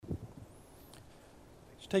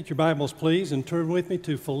Take your Bibles, please, and turn with me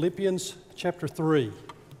to Philippians chapter 3.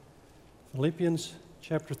 Philippians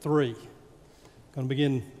chapter 3. I'm going to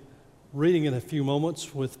begin reading in a few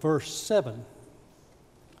moments with verse 7.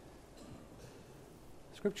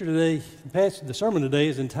 Scripture today, the sermon today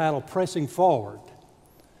is entitled Pressing Forward.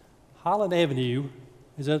 Holland Avenue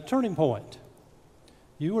is at a turning point.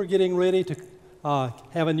 You are getting ready to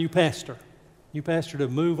have a new pastor to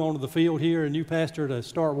move onto the field here, a new pastor to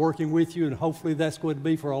start working with you, and hopefully that's going to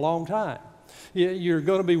be for a long time. You're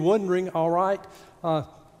going to be wondering, all right,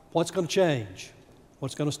 what's going to change?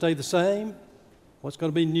 What's going to stay the same? What's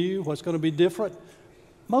going to be new? What's going to be different?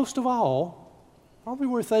 Most of all, probably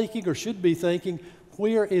we're thinking or should be thinking,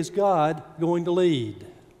 where is God going to lead?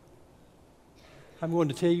 I'm going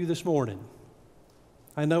to tell you this morning,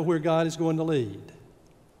 I know where God is going to lead.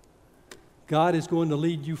 God is going to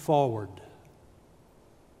lead you forward.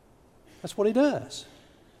 That's what He does.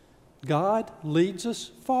 God leads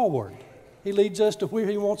us forward. He leads us to where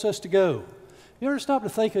He wants us to go. You ever stop to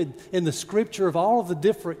think in the Scripture of all of the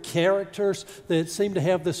different characters that seem to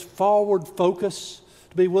have this forward focus,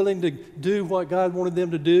 to be willing to do what God wanted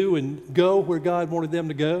them to do and go where God wanted them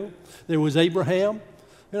to go? There was Abraham.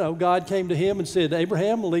 God came to him and said,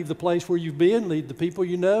 Abraham, leave the place where you've been, leave the people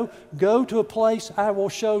you know, go to a place I will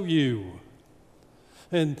show you.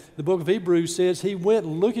 And the book of Hebrews says he went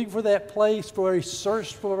looking for that place where he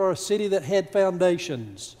searched for a city that had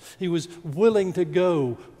foundations. He was willing to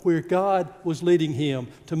go where God was leading him,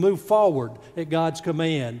 to move forward at God's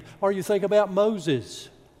command. Or you think about Moses.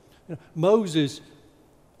 Moses,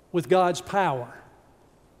 with God's power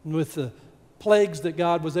and with the plagues that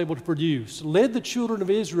God was able to produce, led the children of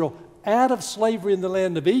Israel out of slavery in the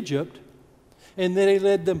land of Egypt, and then He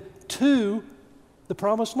led them to the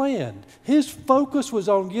promised land. His focus was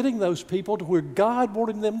on getting those people to where God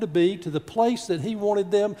wanted them to be, to the place that He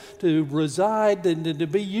wanted them to reside and to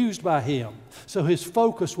be used by Him. So his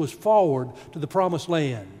focus was forward to the promised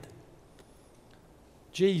land.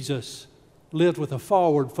 Jesus lived with a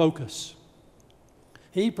forward focus.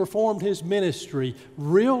 He performed His ministry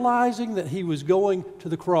realizing that He was going to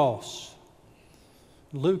the cross.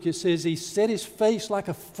 Luke, it says, He set His face like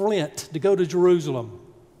a flint to go to Jerusalem.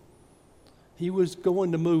 He was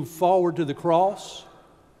going to move forward to the cross,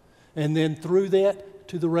 and then through that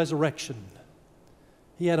to the resurrection.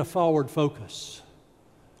 He had a forward focus.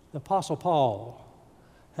 The Apostle Paul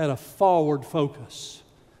had a forward focus,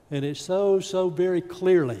 and it's so very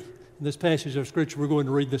clearly in this passage of Scripture we're going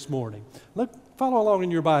to read this morning. Follow along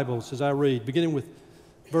in your Bibles as I read, beginning with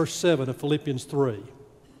verse 7 of Philippians 3.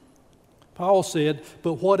 Paul said,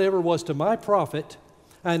 "But whatever was to my profit,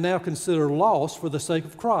 I now consider loss for the sake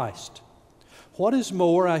of Christ. What is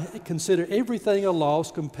more, I consider everything a loss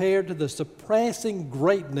compared to the surpassing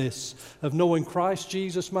greatness of knowing Christ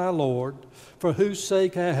Jesus my Lord, for whose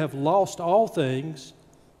sake I have lost all things.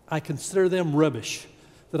 I consider them rubbish,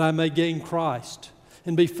 that I may gain Christ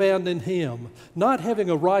and be found in Him, not having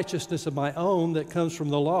a righteousness of my own that comes from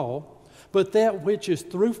the law, but that which is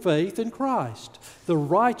through faith in Christ, the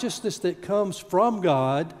righteousness that comes from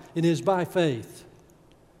God and is by faith.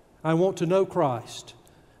 I want to know Christ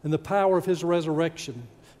and the power of His resurrection,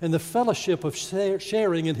 and the fellowship of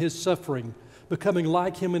sharing in His suffering, becoming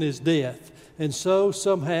like Him in His death, and so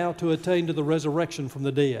somehow to attain to the resurrection from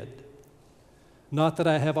the dead. Not that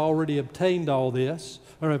I have already obtained all this,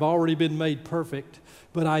 or have already been made perfect,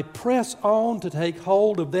 but I press on to take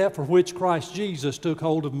hold of that for which Christ Jesus took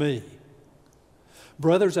hold of me.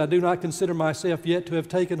 Brothers, I do not consider myself yet to have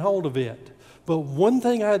taken hold of it, but one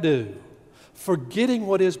thing I do, forgetting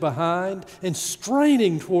what is behind and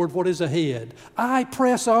straining toward what is ahead, I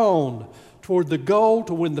press on toward the goal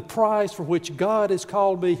to win the prize for which God has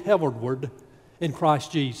called me heavenward in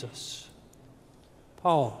Christ Jesus."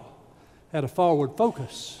 Paul had a forward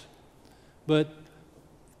focus, but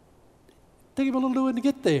it took him a little doing to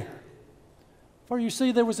get there. For you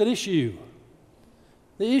see, there was an issue.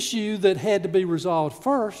 The issue that had to be resolved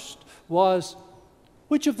first was,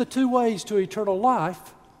 which of the two ways to eternal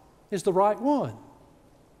life is the right one?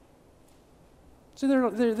 See, there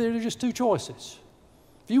are just two choices.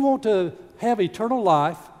 If you want to have eternal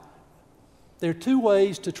life, there are two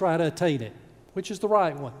ways to try to attain it. Which is the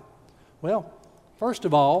right one? Well, first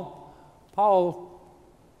of all, Paul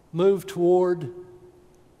moved toward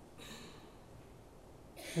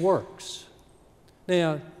works.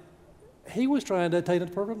 Now, he was trying to attain a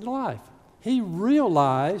perfect life. He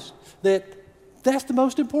realized that that's the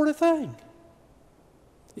most important thing.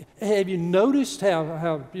 Have you noticed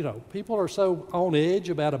how people are so on edge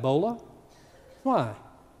about Ebola? Why?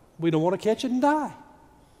 We don't want to catch it and die.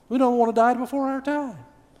 We don't want to die before our time.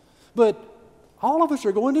 But all of us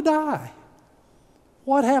are going to die.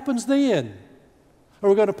 what happens then? Are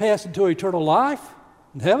we going to pass into eternal life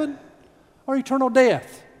in heaven or eternal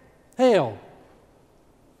death, hell?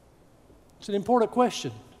 It's an important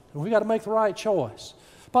question, and we've got to make the right choice.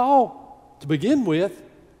 Paul, to begin with,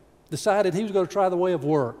 decided he was going to try the way of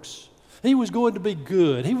works. He was going to be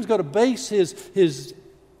good. He was going to base his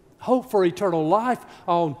hope for eternal life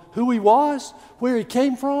on who he was, where he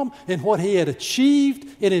came from, and what he had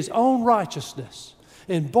achieved in his own righteousness.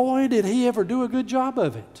 And boy, did he ever do a good job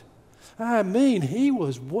of it. I mean, he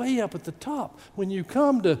was way up at the top. When you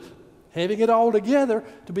come to having it all together,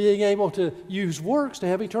 to being able to use works to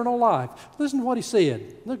have eternal life. Listen to what he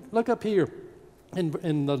said. Look up here in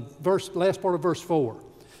the last part of verse 4.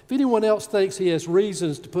 If anyone else thinks he has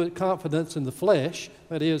reasons to put confidence in the flesh,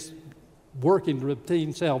 that is, working to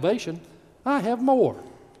obtain salvation, I have more.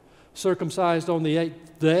 Circumcised on the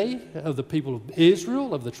 8th day, of the people of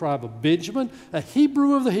Israel, of the tribe of Benjamin, a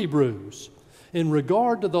Hebrew of the Hebrews, in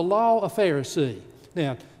regard to the law, a Pharisee.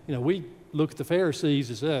 Now, we look at the Pharisees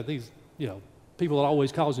as these, people that are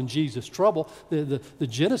always causing Jesus trouble. The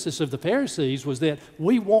genesis of the Pharisees was that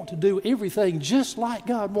we want to do everything just like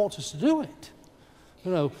God wants us to do it.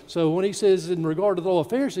 So when he says in regard to the law of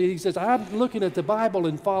Pharisee, he says, I'm looking at the Bible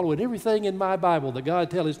and following everything in my Bible that God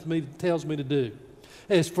tells me to do.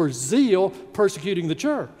 As for zeal, persecuting the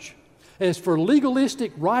church. As for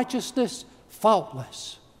legalistic righteousness,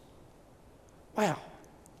 faultless. Wow.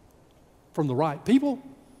 From the right people,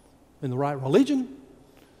 in the right religion,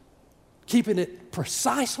 keeping it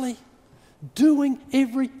precisely, doing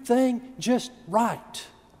everything just right.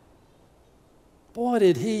 Boy,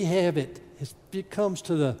 did he have it. It comes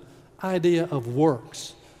to the idea of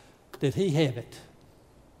works. Did he have it?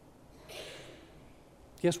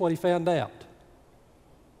 Guess what he found out?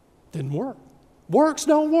 Didn't work. Works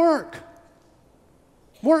don't work.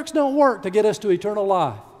 Works don't work to get us to eternal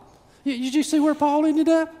life. Did you see where Paul ended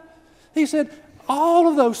up? He said, all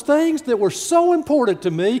of those things that were so important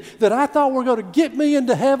to me, that I thought were going to get me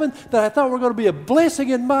into heaven, that I thought were going to be a blessing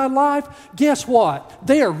in my life, guess what?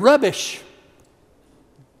 They are rubbish.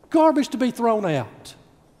 Garbage to be thrown out.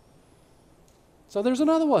 So there's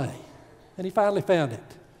another way, and he finally found it.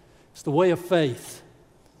 It's the way of faith.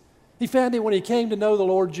 He found it when he came to know the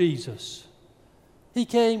Lord Jesus. He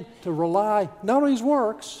came to rely not on his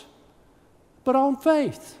works, but on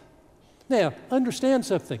faith. Now, understand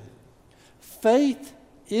something. Faith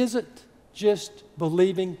isn't just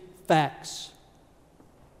believing facts.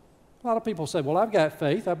 A lot of people say, well, I've got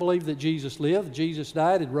faith. I believe that Jesus lived, Jesus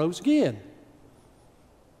died, and rose again.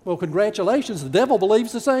 Well, congratulations, the devil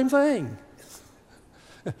believes the same thing.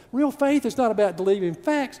 Real faith is not about believing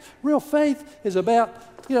facts. Real faith is about,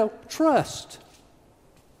 trust.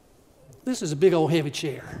 This is a big old heavy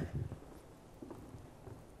chair.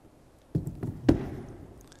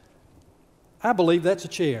 I believe that's a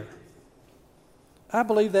chair. I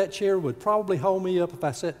believe that chair would probably hold me up if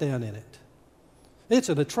I sat down in it. It's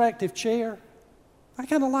an attractive chair. I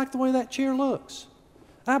kind of like the way that chair looks.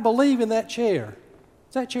 I believe in that chair.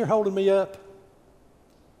 Is that chair holding me up?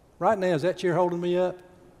 Right now, is that chair holding me up?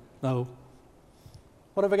 No.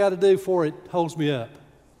 What have I got to do before it holds me up?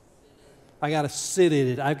 I got to sit in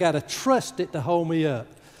it. I've got to trust it to hold me up.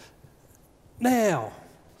 Now,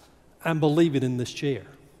 I'm believing in this chair.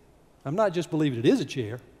 I'm not just believing it is a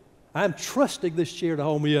chair. I'm trusting this chair to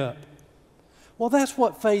hold me up. Well, that's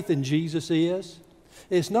what faith in Jesus is.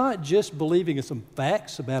 It's not just believing in some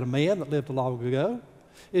facts about a man that lived long ago.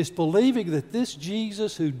 It's believing that this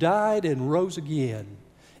Jesus who died and rose again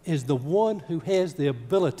is the one who has the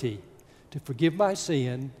ability to forgive my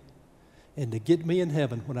sin and to get me in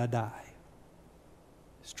heaven when I die.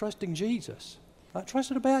 It's trusting Jesus. Not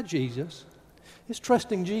trusting about Jesus. It's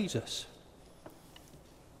trusting Jesus.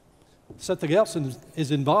 Something else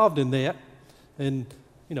is involved in that. And,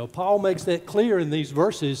 Paul makes that clear in these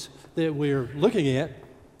verses that we're looking at.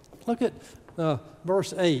 Look at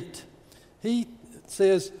verse 8. He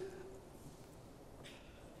says,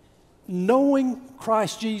 knowing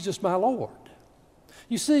Christ Jesus my Lord.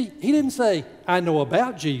 You see, he didn't say, I know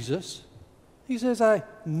about Jesus. He says, I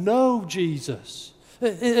know Jesus.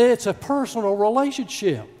 It's a personal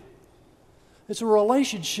relationship. It's a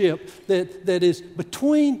relationship that is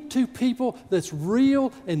between two people that's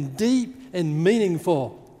real and deep and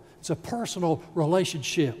meaningful. It's a personal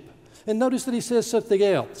relationship. And notice that he says something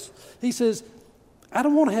else. He says, I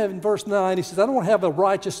don't want to have, in verse 9, he says, I don't want to have a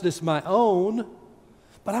righteousness of my own,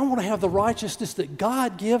 but I want to have the righteousness that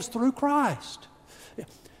God gives through Christ.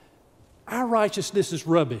 Our righteousness is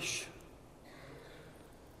rubbish.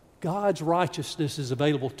 God's righteousness is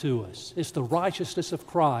available to us. It's the righteousness of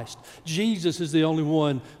Christ. Jesus is the only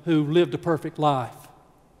one who lived a perfect life.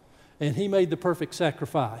 and He made the perfect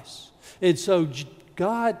sacrifice. And so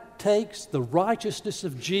God takes the righteousness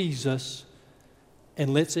of Jesus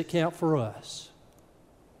and lets it count for us.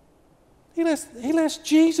 He lets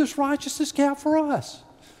Jesus' righteousness count for us.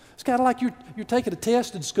 It's kind of like you're taking a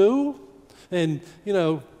test in school, and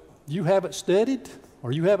you haven't studied,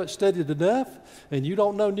 or you haven't studied enough, and you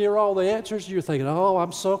don't know near all the answers. You're thinking, oh,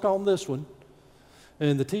 I'm sunk on this one.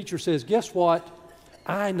 And the teacher says, guess what?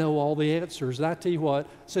 I know all the answers. And I tell you what,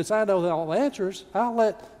 since I know all the answers, I'll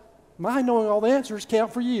let my knowing all the answers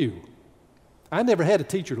count for you. I never had a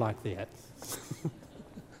teacher like that.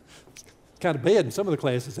 Kind of bad in some of the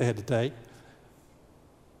classes I had to take.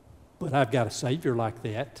 But I've got a Savior like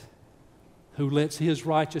that who lets His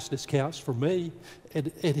righteousness count for me,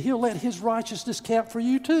 and He'll let His righteousness count for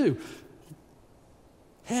you too.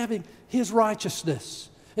 Having His righteousness.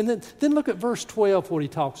 And then look at verse 12, what he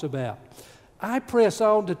talks about. I press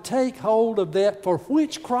on to take hold of that for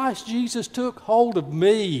which Christ Jesus took hold of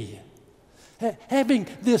me. Having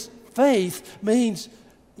this faith means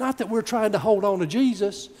not that we're trying to hold on to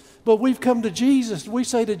Jesus, but we've come to Jesus. We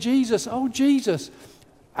say to Jesus, oh, Jesus,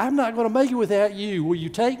 I'm not going to make it without you. Will you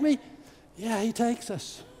take me? Yeah, He takes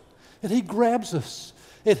us. And He grabs us.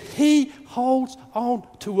 And He holds on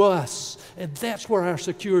to us. And that's where our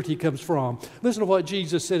security comes from. Listen to what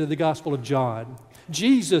Jesus said in the Gospel of John.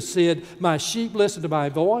 Jesus said, my sheep listen to my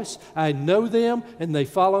voice. I know them, and they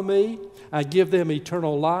follow me. I give them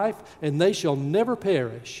eternal life, and they shall never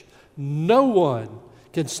perish. No one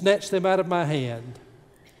can snatch them out of my hand.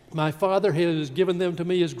 My Father has given them to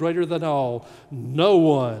me is greater than all. No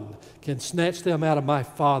one can snatch them out of my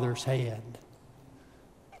Father's hand.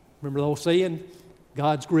 Remember the old saying,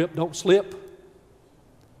 God's grip don't slip?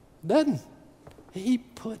 Doesn't. He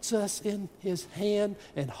puts us in His hand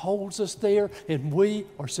and holds us there, and we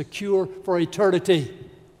are secure for eternity.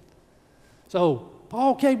 So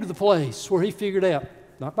Paul came to the place where he figured out,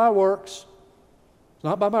 not by works,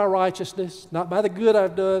 not by my righteousness, not by the good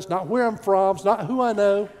I've done, it's not where I'm from, it's not who I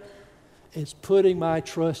know. It's putting my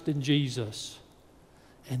trust in Jesus.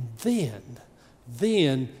 And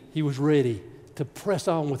then he was ready to press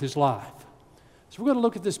on with his life. So we're going to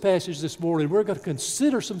look at this passage this morning. We're going to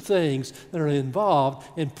consider some things that are involved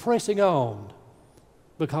in pressing on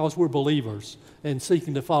because we're believers and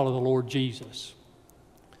seeking to follow the Lord Jesus.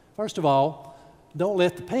 First of all, don't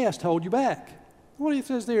let the past hold you back. What it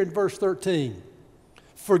says there in verse 13,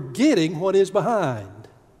 forgetting what is behind.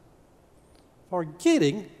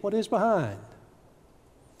 Forgetting what is behind.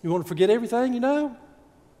 You want to forget everything you know?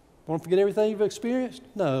 Want to forget everything you've experienced?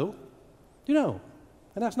 No, you don't.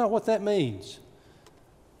 And that's not what that means.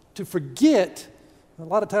 To forget, a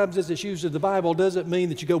lot of times as it's used in the Bible, doesn't mean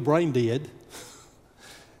that you go brain dead.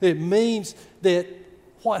 It means that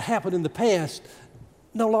what happened in the past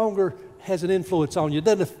no longer has an influence on you. It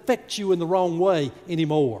doesn't affect you in the wrong way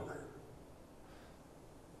anymore.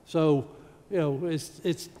 So,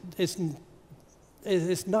 it's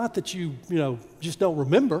not that you just don't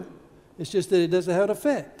remember. It's just that it doesn't have an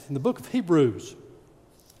effect. In the book of Hebrews,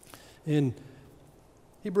 in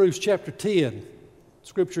Hebrews chapter 10,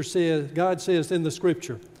 Scripture says, God says in the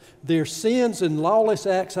Scripture, their sins and lawless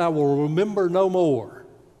acts I will remember no more.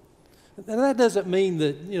 And that doesn't mean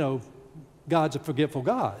that, God's a forgetful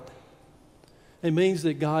God. It means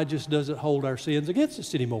that God just doesn't hold our sins against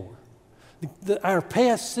us anymore. Our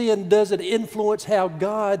past sin doesn't influence how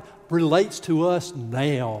God relates to us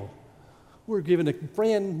now. We're given a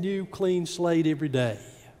brand new, clean slate every day.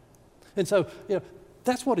 And so,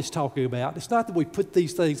 that's what it's talking about. It's not that we put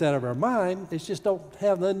these things out of our mind. It's just don't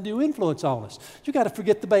have an undue influence on us. You got to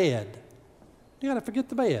forget the bad. You got to forget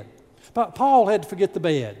the bad. But Paul had to forget the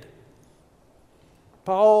bad.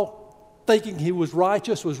 Paul, thinking he was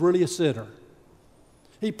righteous, was really a sinner.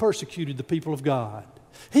 He persecuted the people of God.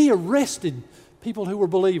 He arrested people who were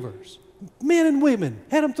believers, men and women,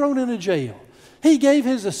 had them thrown into jail. He gave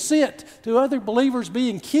his assent to other believers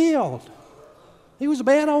being killed. He was a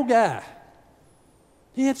bad old guy.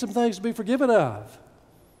 He had some things to be forgiven of.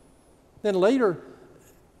 Then later,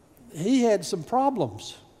 he had some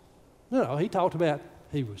problems. He talked about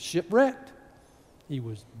he was shipwrecked, he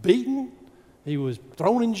was beaten, he was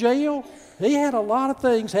thrown in jail. He had a lot of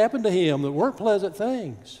things happen to him that weren't pleasant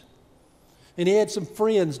things. And he had some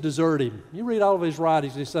friends desert him. You read all of his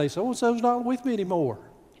writings, they say, so-and-so's not with me anymore.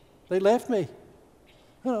 They left me.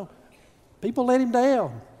 People let him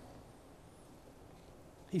down.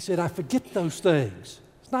 He said, I forget those things.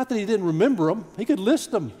 It's not that he didn't remember them. He could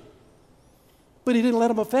list them. But he didn't let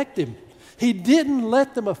them affect him. He didn't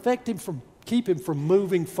let them affect him keep him from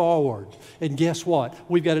moving forward. And guess what?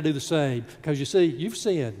 We've got to do the same. Because you see, you've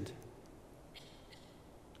sinned.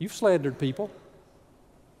 You've slandered people.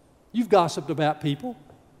 You've gossiped about people.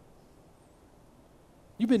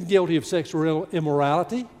 You've been guilty of sexual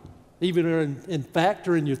immorality, even in fact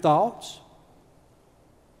or in your thoughts.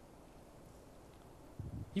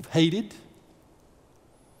 You've hated.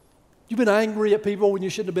 You've been angry at people when you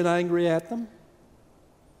shouldn't have been angry at them.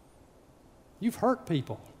 You've hurt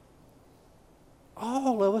people.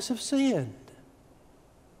 All of us have sinned.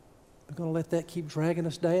 We're going to let that keep dragging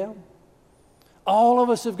us down? All of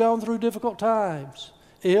us have gone through difficult times.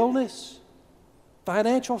 Illness,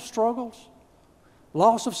 financial struggles,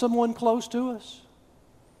 loss of someone close to us.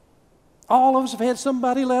 All of us have had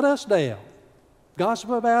somebody let us down,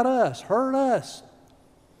 gossip about us, hurt us.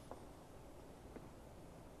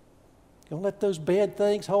 Don't let those bad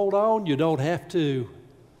things hold on. You don't have to.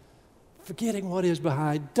 Forgetting what is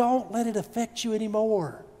behind, don't let it affect you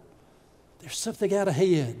anymore. There's something out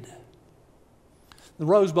ahead. The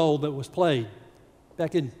Rose Bowl that was played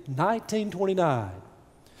back in 1929,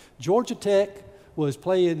 Georgia Tech was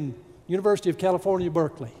playing University of California,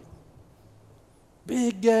 Berkeley.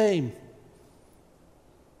 Big game.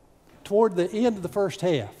 Toward the end of the first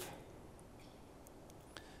half,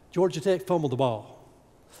 Georgia Tech fumbled the ball.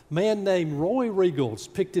 A man named Roy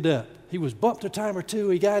Riegels picked it up. He was bumped a time or two.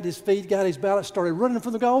 He got his feet, got his balance, started running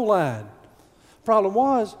from the goal line. Problem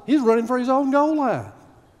was, he was running for his own goal line.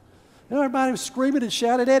 Everybody was screaming and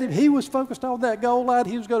shouting at him. He was focused on that goal line.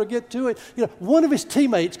 He was going to get to it. One of his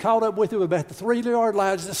teammates caught up with him about the 3-yard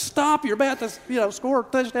line and said, "Stop! You're about to, score a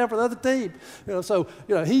touchdown for the other team."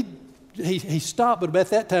 He stopped, but about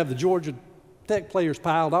that time the Georgia Tech players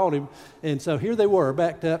piled on him, and so here they were,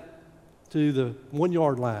 backed up to the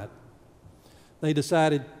 1-yard line. They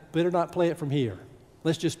decided, better not play it from here.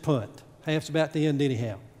 Let's just punt. Half's about to end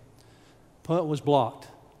anyhow. Punt was blocked.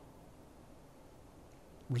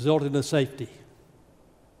 Resulted in a safety.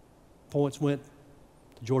 Points went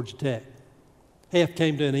to Georgia Tech. Half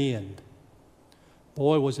came to an end.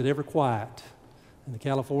 Boy, was it ever quiet in the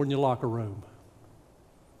California locker room.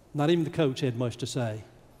 Not even the coach had much to say.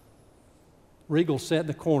 Riegel sat in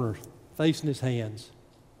the corner, facing his hands.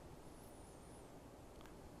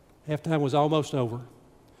 Halftime was almost over.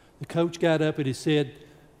 The coach got up and he said,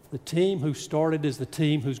 "The team who started is the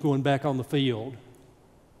team who's going back on the field."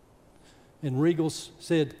 And Riegels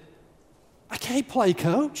said, "I can't play,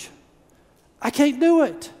 Coach. I can't do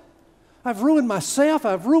it. I've ruined myself.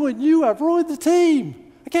 I've ruined you. I've ruined the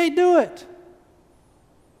team. I can't do it."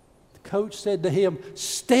 The coach said to him,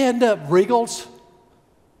 "Stand up, Riegels.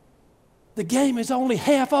 The game is only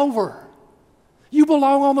half over. You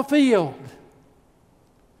belong on the field."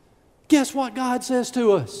 Guess what God says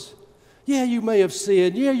to us? Yeah, you may have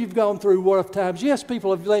sinned. Yeah, you've gone through rough times. Yes,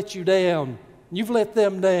 people have let you down. You've let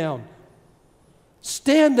them down.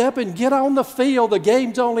 Stand up and get on the field. The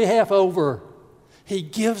game's only half over. He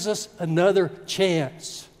gives us another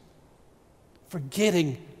chance.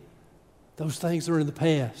 Forgetting those things that are in the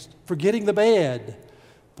past. Forgetting the bad.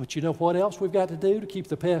 But you know what else we've got to do to keep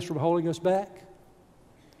the past from holding us back?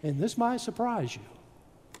 And this might surprise you.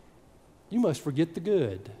 You must forget the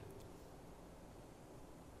good.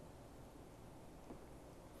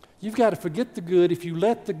 You've got to forget the good if you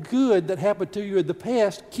let the good that happened to you in the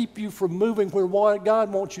past keep you from moving where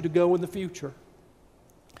God wants you to go in the future.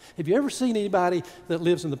 Have you ever seen anybody that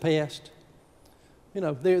lives in the past?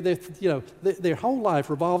 Their whole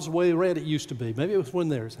life revolves the way around it used to be. Maybe it was when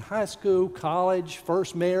they were in high school, college,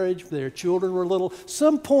 first marriage, their children were little.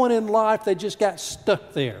 Some point in life they just got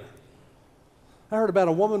stuck there. I heard about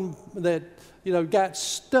a woman that got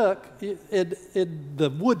stuck in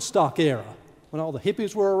the Woodstock era, when all the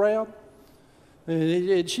hippies were around.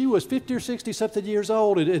 And she was 50 or 60 something years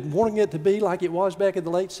old and wanting it to be like it was back in the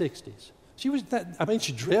late 60s.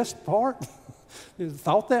 She dressed part,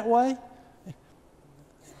 thought that way.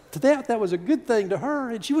 To that was a good thing to her,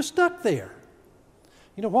 and she was stuck there.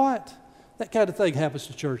 You know what? That kind of thing happens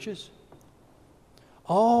to churches.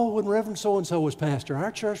 Oh, when Reverend so-and-so was pastor,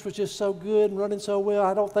 our church was just so good and running so well,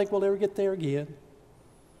 I don't think we'll ever get there again.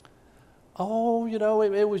 Oh,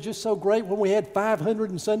 it was just so great when we had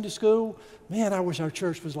 500 in Sunday school. Man, I wish our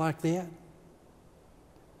church was like that.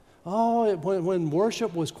 Oh, when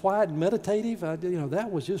worship was quiet and meditative,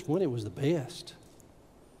 that was just when it was the best.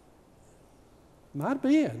 Might have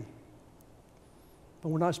been. But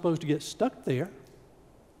we're not supposed to get stuck there.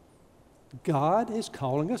 God is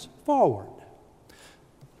calling us forward.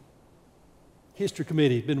 History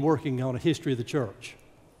committee has been working on a history of the church.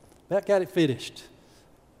 About got it finished.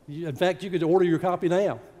 In fact, you could order your copy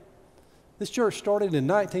now. This church started in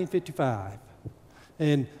 1955.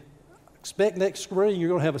 And expect next spring you're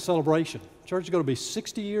going to have a celebration. Church is going to be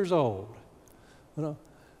 60 years old.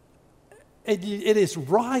 And it is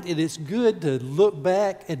right and it's good to look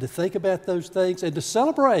back and to think about those things and to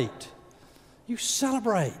celebrate. You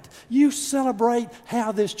celebrate. You celebrate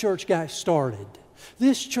how this church got started.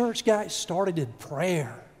 This church got started in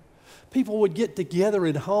prayer. People would get together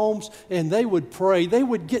in homes and they would pray. They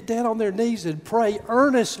would get down on their knees and pray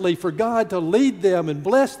earnestly for God to lead them and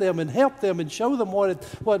bless them and help them and show them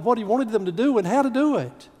what He wanted them to do and how to do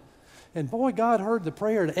it. And boy, God heard the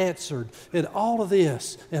prayer and answered. And all of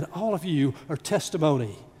this and all of you are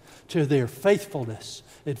testimony to their faithfulness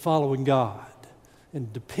in following God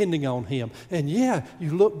and depending on Him. And yeah,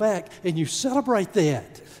 you look back and you celebrate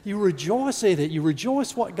that. You rejoice in it. You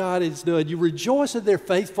rejoice what God has done. You rejoice in their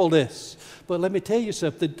faithfulness. But let me tell you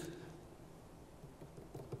something.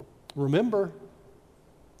 Remember,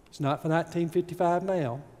 it's not for 1955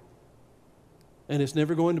 now. And it's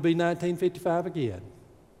never going to be 1955 again.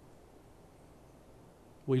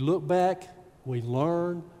 We look back, we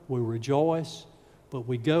learn, we rejoice, but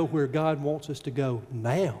we go where God wants us to go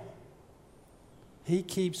now. He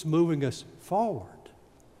keeps moving us forward.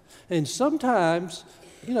 And sometimes,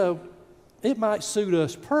 it might suit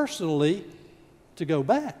us personally to go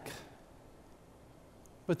back.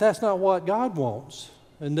 But that's not what God wants,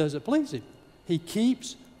 and doesn't please Him. He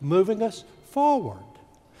keeps moving us forward.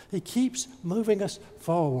 He keeps moving us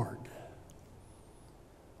forward.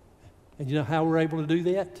 And you know how we're able to do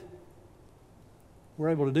that? We're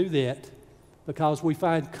able to do that because we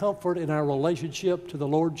find comfort in our relationship to the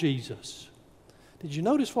Lord Jesus. Did you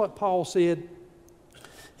notice what Paul said?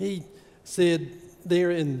 He said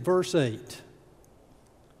there in verse 8,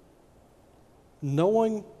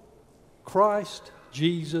 knowing Christ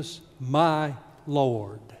Jesus my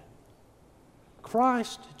Lord.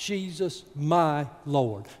 Christ Jesus my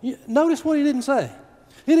Lord. Notice what he didn't say.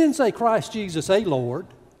 He didn't say Christ Jesus a Lord.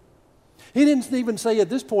 He didn't even say at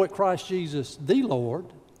this point Christ Jesus the Lord.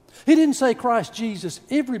 He didn't say Christ Jesus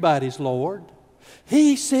everybody's Lord.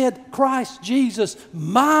 He said Christ Jesus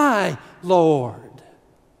my Lord.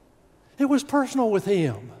 It was personal with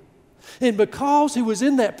him. And because he was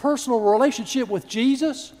in that personal relationship with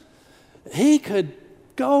Jesus, he could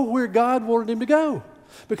go where God wanted him to go.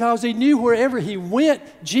 Because he knew wherever he went,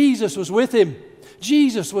 Jesus was with him.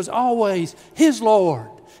 Jesus was always his Lord.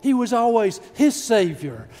 He was always his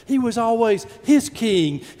Savior. He was always his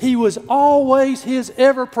King. He was always his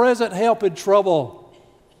ever-present help in trouble.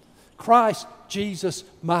 Christ Jesus,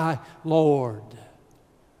 my Lord.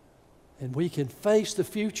 And we can face the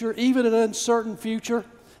future, even an uncertain future,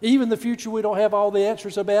 even the future we don't have all the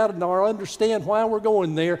answers about nor understand why we're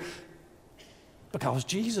going there, because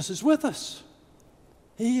Jesus is with us.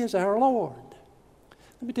 He is our Lord.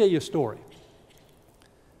 Let me tell you a story.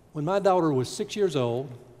 When my daughter was 6 years old,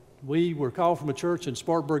 we were called from a church in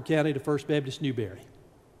Spartanburg County to First Baptist Newberry.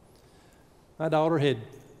 My daughter had,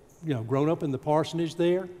 grown up in the parsonage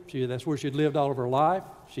there. That's where she'd lived all of her life.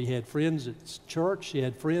 She had friends at church. She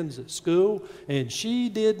had friends at school. And she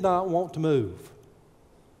did not want to move.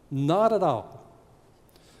 Not at all.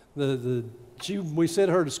 We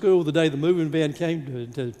sent her to school the day the moving van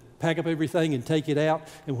came to pack up everything and take it out.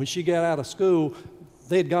 And when she got out of school,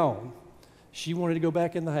 they'd gone. She wanted to go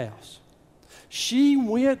back in the house. She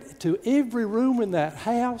went to every room in that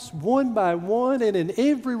house, one by one, and in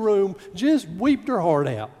every room just wept her heart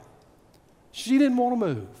out. She didn't want to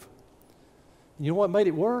move. And you know what made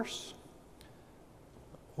it worse?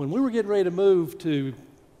 When we were getting ready to move to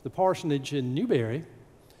the parsonage in Newberry,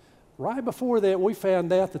 right before that we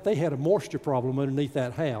found out that they had a moisture problem underneath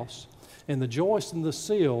that house, and the joists and the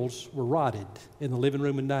sills were rotted in the living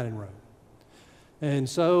room and dining room. And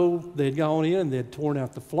so they'd gone in and they'd torn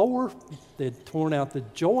out the floor, they'd torn out the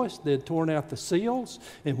joists, they'd torn out the seals,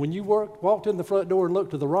 and when you walked in the front door and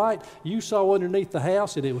looked to the right, you saw underneath the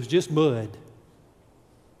house and it was just mud.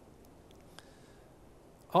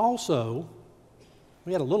 Also,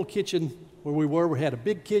 we had a little kitchen where we were. We had a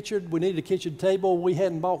big kitchen. We needed a kitchen table. We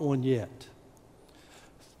hadn't bought one yet.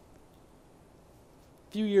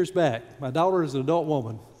 A few years back, my daughter, as an adult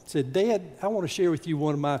woman, said, "Dad, I want to share with you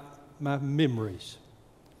one of my memories."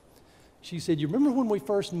 She said, "You remember when we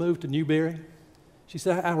first moved to Newberry?" She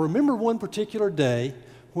said, "I remember one particular day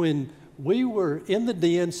when we were in the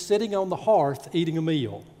den sitting on the hearth eating a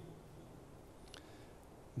meal.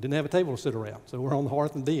 Didn't have a table to sit around, so we're on the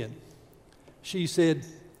hearth and den." She said,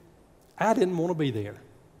 "I didn't want to be there.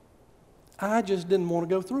 I just didn't want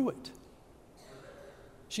to go through it."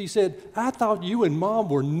 She said, "I thought you and Mom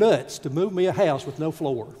were nuts to move me a house with no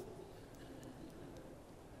floor."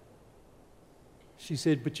 She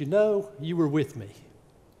said, "But you were with me."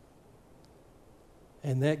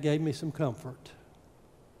 And that gave me some comfort.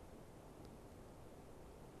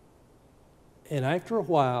 And after a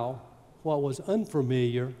while, what was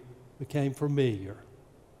unfamiliar became familiar.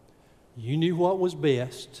 You knew what was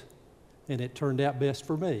best, and it turned out best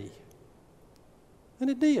for me. And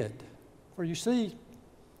it did. For you see,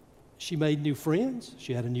 she made new friends.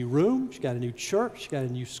 She had a new room. She got a new church. She got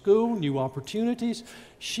a new school, new opportunities.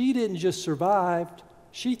 She didn't just survive,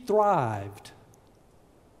 she thrived.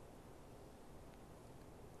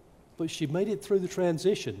 But she made it through the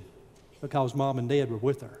transition because Mom and Dad were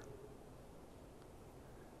with her.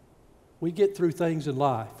 We get through things in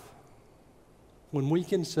life when we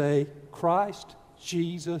can say, Christ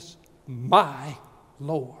Jesus, my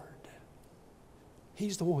Lord.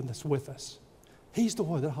 He's the one that's with us. He's the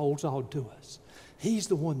one that holds on to us. He's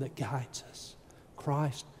the one that guides us.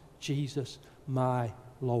 Christ Jesus, my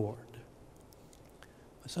Lord.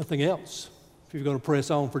 Something else, if you're going to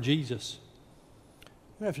press on for Jesus,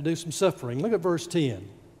 you have to do some suffering. Look at verse 10.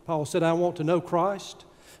 Paul said, I want to know Christ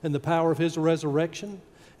and the power of His resurrection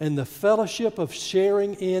and the fellowship of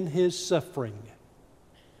sharing in His suffering.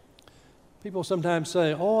 People sometimes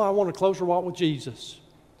say, oh, I want a closer walk with Jesus.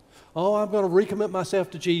 Oh, I'm going to recommit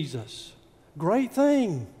myself to Jesus. Great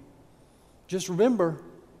thing. Just remember,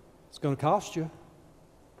 it's going to cost you.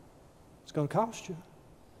 It's going to cost you.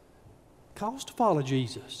 It costs to follow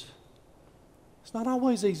Jesus. It's not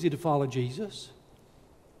always easy to follow Jesus.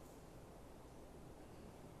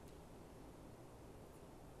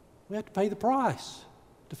 We have to pay the price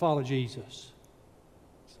to follow Jesus.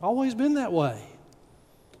 It's always been that way.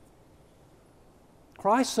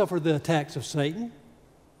 Christ suffered the attacks of Satan.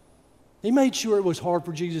 He made sure it was hard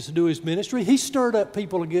for Jesus to do His ministry. He stirred up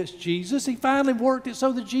people against Jesus. He finally worked it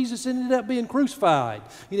so that Jesus ended up being crucified.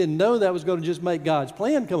 He didn't know that was going to just make God's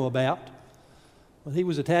plan come about. But He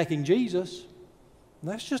was attacking Jesus. And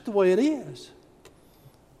that's just the way it is.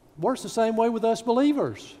 It works the same way with us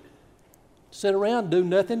believers. Sit around, do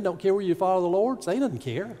nothing, don't care where you follow the Lord. He doesn't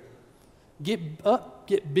care. Get up,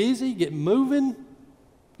 get busy, get moving,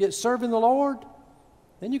 get serving the Lord.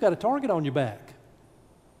 Then you got a target on your back.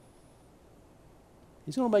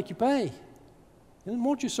 He's going to make you pay. He doesn't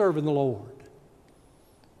want you serving the Lord.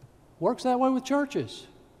 Works that way with churches.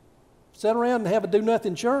 Sit around and have a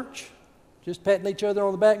do-nothing church, just patting each other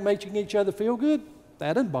on the back, making each other feel good.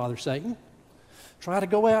 That doesn't bother Satan. Try to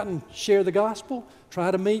go out and share the gospel.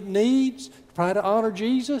 Try to meet needs. Try to honor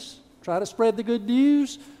Jesus. Try to spread the good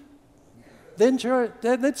news. Then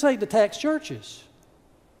Satan attacks churches.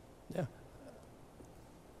 Yeah.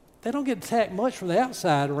 They don't get attacked much from the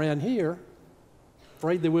outside around here.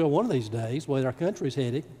 Afraid they will one of these days, where our country's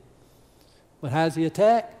headed. But how does he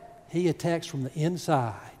attack? He attacks from the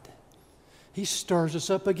inside. He stirs us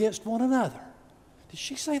up against one another. Did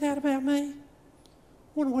she say that about me?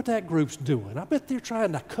 I wonder what that group's doing. I bet they're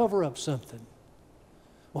trying to cover up something.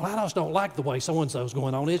 Well, I just don't like the way so-and-so's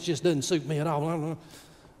going on. It just doesn't suit me at all.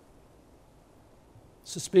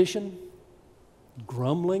 Suspicion,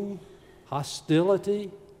 grumbling,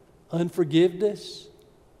 hostility, unforgiveness.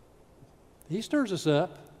 He stirs us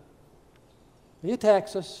up. He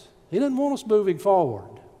attacks us. He doesn't want us moving forward.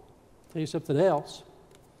 I'll tell you something else.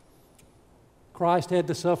 Christ had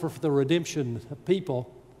to suffer for the redemption of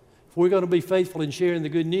people. If we're going to be faithful in sharing the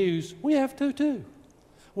good news, we have to too.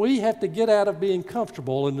 We have to get out of being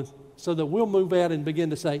comfortable and so that we'll move out and begin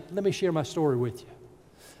to say, let me share my story with you.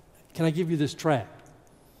 Can I give you this tract?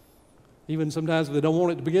 Even sometimes they don't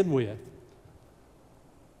want it to begin with.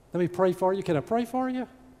 Let me pray for you. Can I pray for you?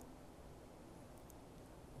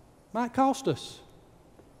 Might cost us.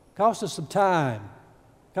 Cost us some time.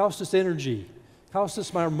 Cost us energy. Cost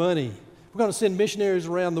us our money. We're going to send missionaries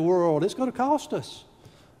around the world. It's going to cost us.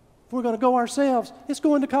 If we're going to go ourselves, it's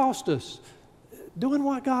going to cost us. Doing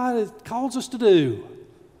what God calls us to do.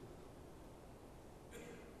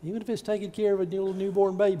 Even if it's taking care of a little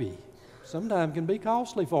newborn baby, sometimes can be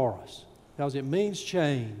costly for us because it means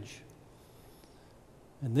change.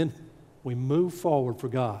 And then we move forward for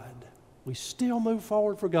God. We still move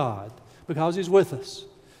forward for God because He's with us.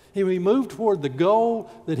 We move toward the goal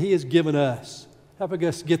that He has given us, helping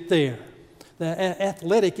us get there. The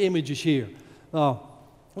athletic images here.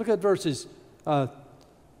 Look at verses,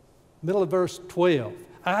 middle of verse 12.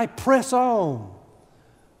 I press on.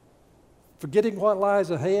 Forgetting what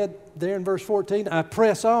lies ahead there in verse 14, I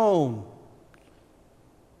press on.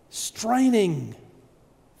 Straining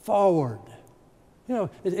forward. You know,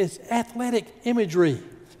 it's athletic imagery.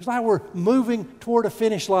 It's like we're moving toward a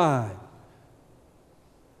finish line.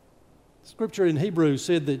 Scripture in Hebrews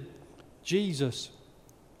said that Jesus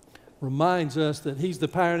reminds us that He's the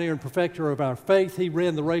pioneer and perfecter of our faith. He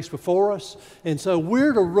ran the race before us, and so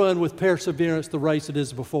we're to run with perseverance the race that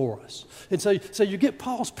is before us. And so you get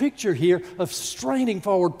Paul's picture here of straining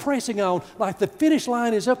forward, pressing on, like the finish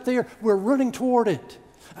line is up there, we're running toward it.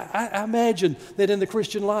 I imagine that in the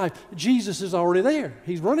Christian life, Jesus is already there.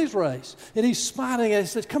 He's run His race, and He's smiling and He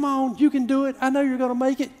says, come on, you can do it. I know you're going to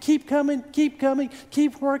make it. Keep coming, keep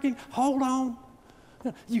working, hold on.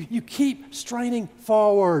 You keep straining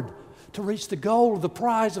forward to reach the goal of the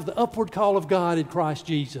prize of the upward call of God in Christ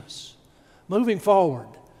Jesus. Moving forward,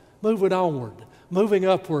 moving onward, moving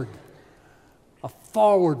upward. A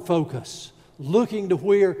forward focus, looking to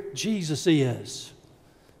where Jesus is,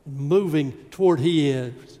 and moving toward He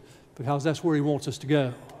is, because that's where He wants us to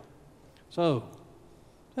go. So,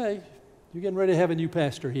 hey, you're getting ready to have a new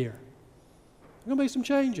pastor here. There are going to be some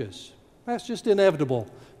changes. That's just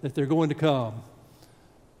inevitable that they're going to come.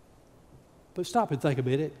 But stop and think a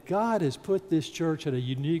minute. God has put this church in a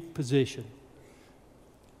unique position.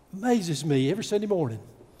 Amazes me every Sunday morning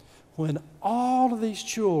when all of these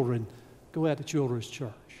children go out to children's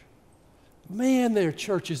church. Man, there are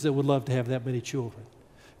churches that would love to have that many children.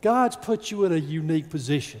 God's put you in a unique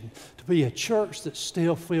position to be a church that's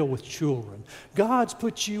still filled with children. God's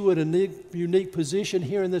put you in a unique position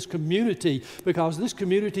here in this community because this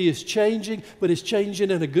community is changing, but it's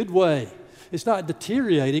changing in a good way. It's not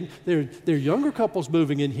deteriorating. There are younger couples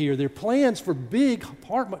moving in here. There are plans for big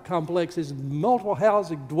apartment complexes, multiple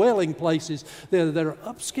housing dwelling places that are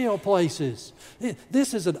upscale places.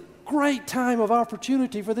 This is a great time of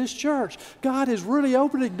opportunity for this church. God is really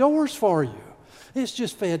opening doors for you. It's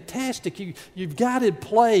just fantastic. You've got in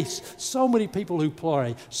place so many people who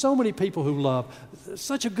pray, so many people who love,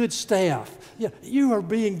 such a good staff. Yeah, you are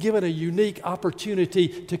being given a unique opportunity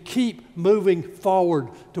to keep moving forward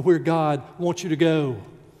to where God wants you to go.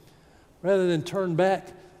 Rather than turn back,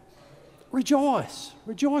 rejoice.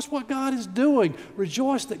 Rejoice what God is doing.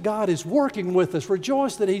 Rejoice that God is working with us.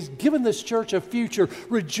 Rejoice that He's given this church a future.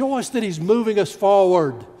 Rejoice that He's moving us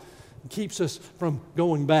forward and keeps us from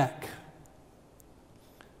going back.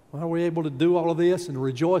 Why are we able to do all of this and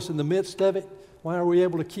rejoice in the midst of it? Why are we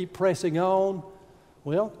able to keep pressing on?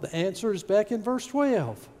 Well, the answer is back in verse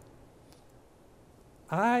 12.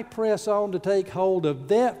 I press on to take hold of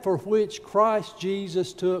that for which Christ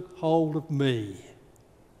Jesus took hold of me.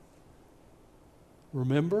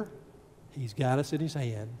 Remember, He's got us in His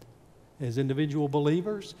hand. As individual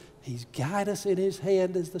believers, He's got us in His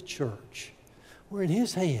hand as the church. We're in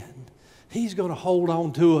His hand. He's going to hold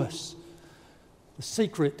on to us. The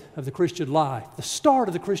secret of the Christian life, the start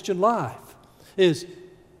of the Christian life, is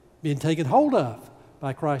being taken hold of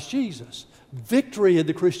by Christ Jesus. Victory in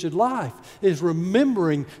the Christian life is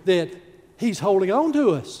remembering that He's holding on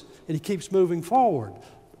to us and He keeps moving forward.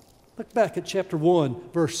 Look back at chapter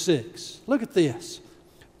 1, verse 6. Look at this.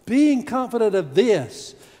 Being confident of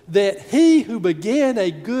this, that He who began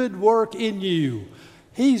a good work in you,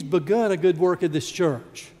 He's begun a good work in this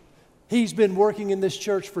church. He's been working in this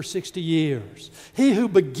church for 60 years. He who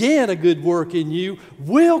began a good work in you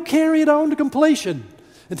will carry it on to completion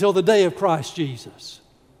until the day of Christ Jesus.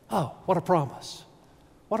 Oh, what a promise.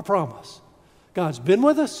 What a promise. God's been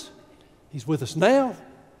with us. He's with us now.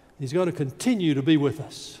 He's going to continue to be with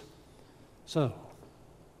us. So,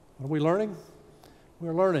 what are we learning?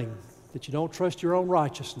 We're learning that you don't trust your own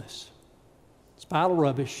righteousness. It's a pile of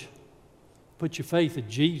rubbish. Put your faith in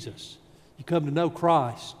Jesus. You come to know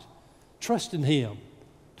Christ. Trust in Him.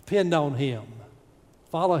 Depend on Him.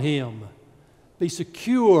 Follow Him. Be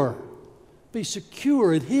secure. Be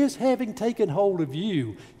secure in His having taken hold of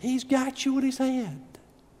you. He's got you in His hand.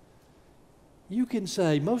 You can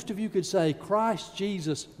say, most of you could say, Christ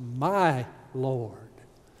Jesus, my Lord.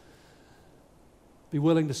 Be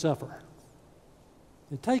willing to suffer.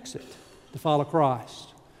 It takes it to follow Christ.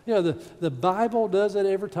 You know, the Bible doesn't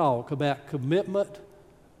ever talk about commitment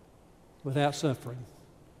without suffering.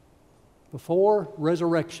 Before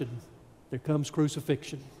resurrection, there comes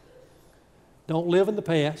crucifixion. Don't live in the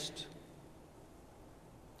past.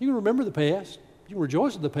 You can remember the past. You can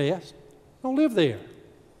rejoice in the past. Don't live there.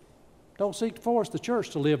 Don't seek to force the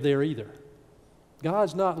church to live there either.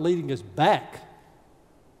 God's not leading us back.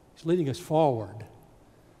 He's leading us forward.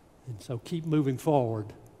 And so keep moving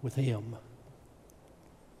forward with Him.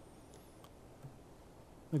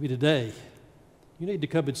 Maybe today, you need to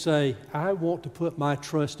come and say, I want to put my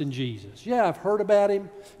trust in Jesus. Yeah, I've heard about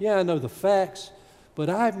Him. Yeah, I know the facts, but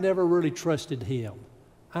I've never really trusted Him.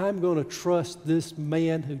 I'm going to trust this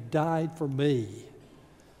man who died for me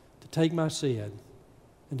to take my sin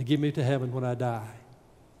and to get me to heaven when I die.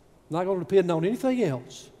 I'm not going to depend on anything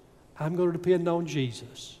else. I'm going to depend on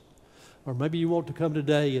Jesus. Or maybe you want to come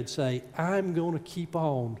today and say, I'm going to keep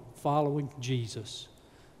on following Jesus.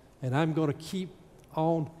 And I'm going to keep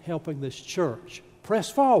on helping this church press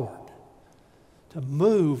forward to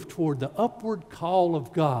move toward the upward call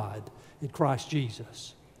of God in Christ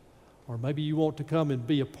Jesus. Or maybe you want to come and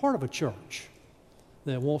be a part of a church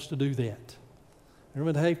that wants to do that.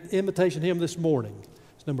 Remember the invitation hymn this morning.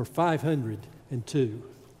 It's number 502.